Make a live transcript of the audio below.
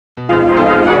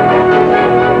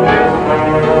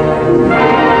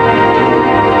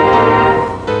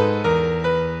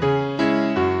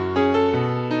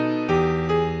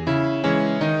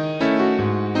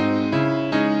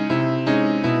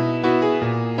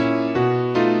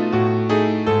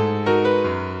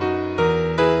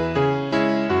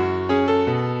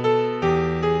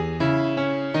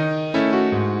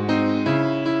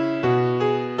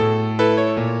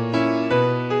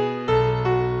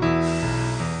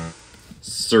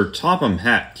Sir Topham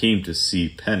Hatt came to see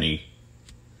Penny.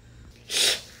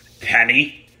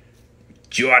 Penny,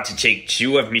 you ought to take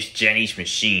 2 of Miss Jenny's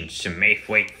machines to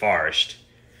Maythwaite Forest.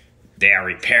 They are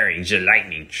repairing the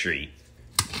lightning tree.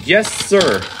 Yes,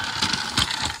 sir.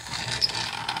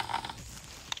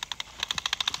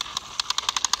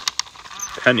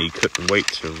 Penny couldn't wait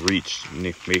to reach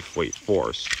Maythwaite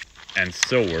Forest, and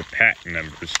so were pack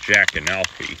members Jack and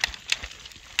Alfie.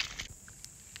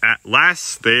 At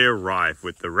last they arrived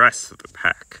with the rest of the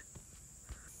pack.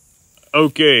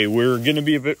 Okay, we're gonna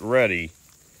be a bit ready.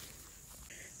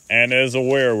 And as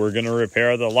aware, we're gonna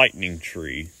repair the lightning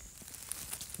tree.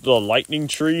 The lightning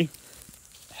tree?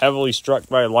 Heavily struck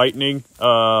by lightning,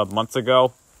 months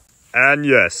ago. And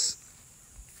yes,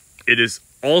 it is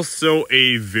also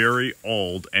a very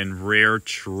old and rare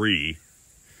tree.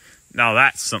 Now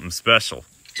that's something special.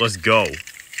 Let's go.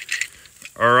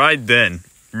 Alright then.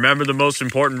 Remember the most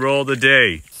important rule of the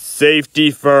day.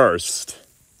 Safety first.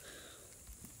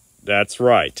 That's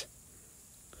right.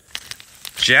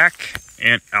 Jack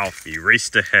and Alfie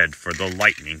raced ahead for the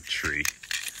lightning tree.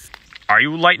 Are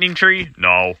you lightning tree?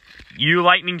 No. You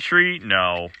lightning tree?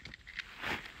 No.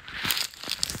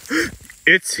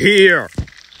 It's here.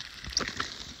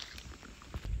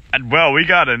 And well, we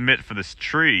gotta admit for this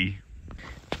tree,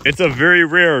 it's a very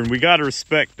rare and we gotta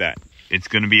respect that. It's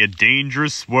gonna be a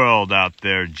dangerous world out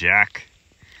there, Jack.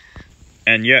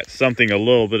 And yet something a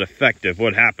little bit effective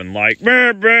would happen like,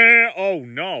 bah, bah. Oh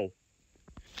no.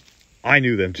 I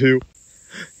knew them too.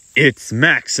 It's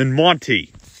Max and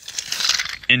Monty.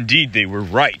 Indeed, they were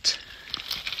right.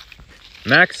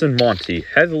 Max and Monty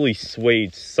heavily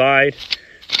swayed side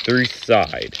through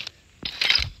side.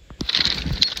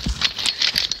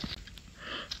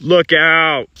 Look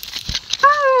out!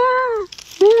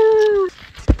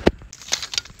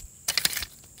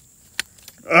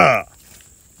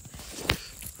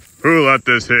 Who let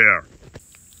this here?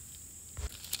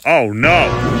 Oh no!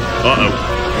 Uh-oh.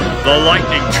 The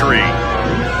lightning tree!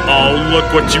 Oh, look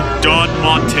what you've done,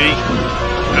 Monty!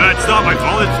 It's not my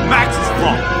fault, it's Max's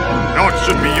fault! Now it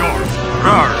should be yours!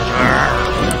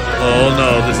 Oh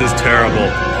no, this is terrible.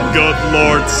 Good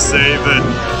Lord, save it!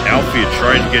 Alfie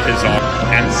tried to get his arm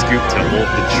and scoop to hold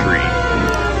the tree.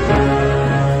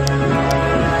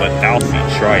 But Alfie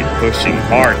tried pushing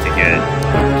hard to get it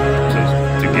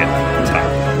to get to the top.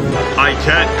 I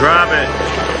can't grab it!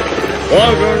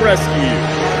 I'll go rescue you!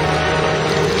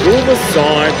 Move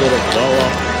aside, little fella.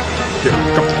 Here,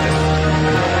 come on.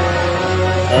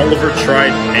 Oliver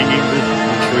tried hanging the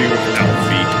tree with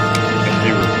Alfie, but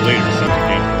they were later sent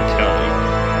again from Kelly,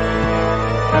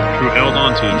 who held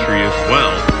onto the tree as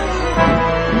well.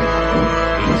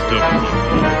 It still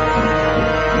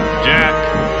Jack,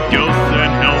 go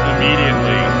send help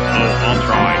immediately. Oh, I'll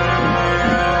try.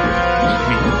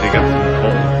 Sweet, they got some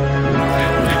coal.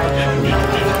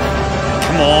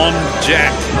 Come on,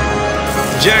 Jack.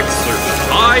 Jack searched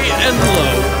high and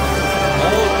low,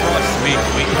 all across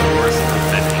Maythwaite Forest for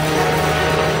Penny.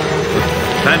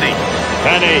 Penny!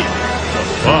 Penny! The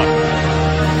fuck?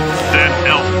 Send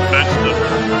help, fetch the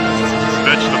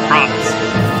props.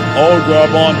 Oh, grab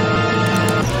on.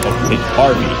 Okay,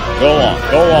 Harvey, go on.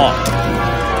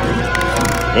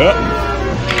 Yep.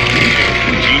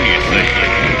 Genius idea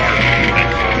from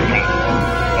Harvey.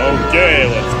 Okay,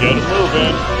 let's get it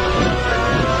moving.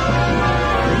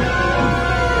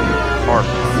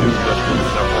 Harvey soon lifted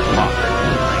several pots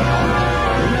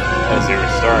as they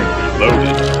were starting to be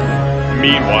loaded.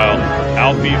 Meanwhile,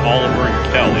 Alfie, Oliver, and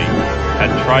Kelly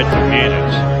had tried to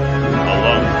manage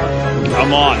alone.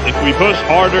 Come on, if we push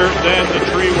harder, then the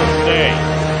tree will stay.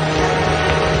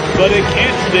 But it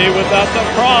can't stay without the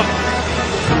props.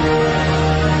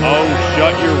 Oh,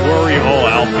 shut your worry hole,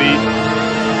 Alfie.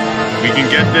 We can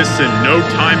get this in no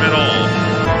time at all.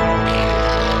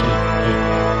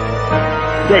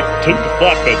 Great, take the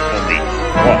flatbed for me.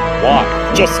 What? Why?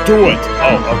 Just do it!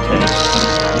 Oh, okay.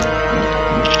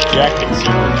 Jack and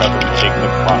Sue recovered to take the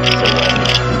props away.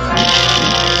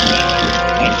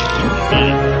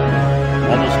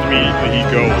 Almost immediately he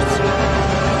goes,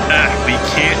 we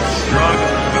can't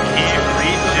struggle, we can't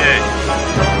reach it.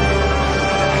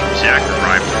 Jack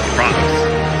arrived with the props.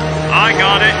 I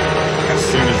got it! As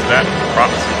soon as that, the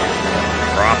props were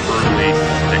properly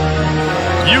stick.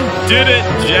 You did it,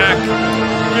 Jack!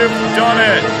 You've done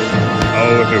it!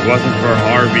 Oh, if it wasn't for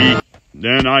Harvey,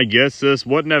 then I guess this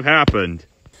wouldn't have happened.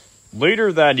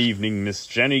 Later that evening, Miss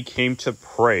Jenny came to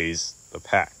praise the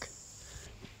pack.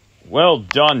 Well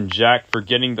done, Jack, for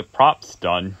getting the props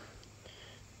done.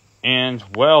 And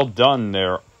well done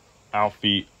there,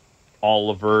 Alfie,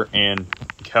 Oliver, and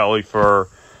Kelly for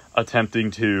attempting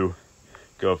to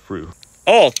go through.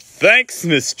 Oh, thanks,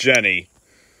 Miss Jenny.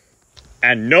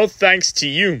 And no thanks to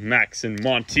you, Max and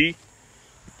Monty.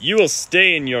 You will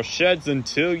stay in your sheds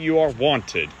until you are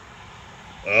wanted.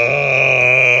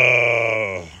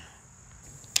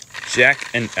 Jack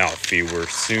and Alfie were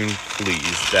soon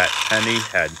pleased that Penny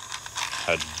had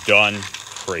done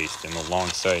praised him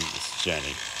alongside Miss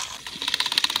Jenny.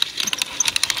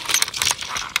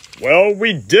 Well,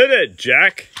 we did it,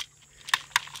 Jack.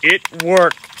 It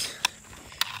worked.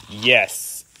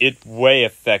 Yes, it way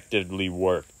effectively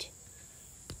worked.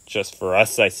 Just for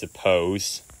us, I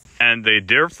suppose. And they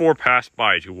therefore passed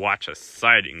by to watch a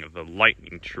sighting of the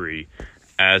lightning tree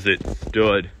as it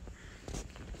stood.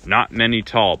 Not many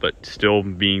tall, but still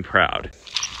being proud.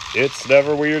 It's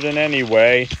never weird in any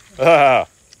way.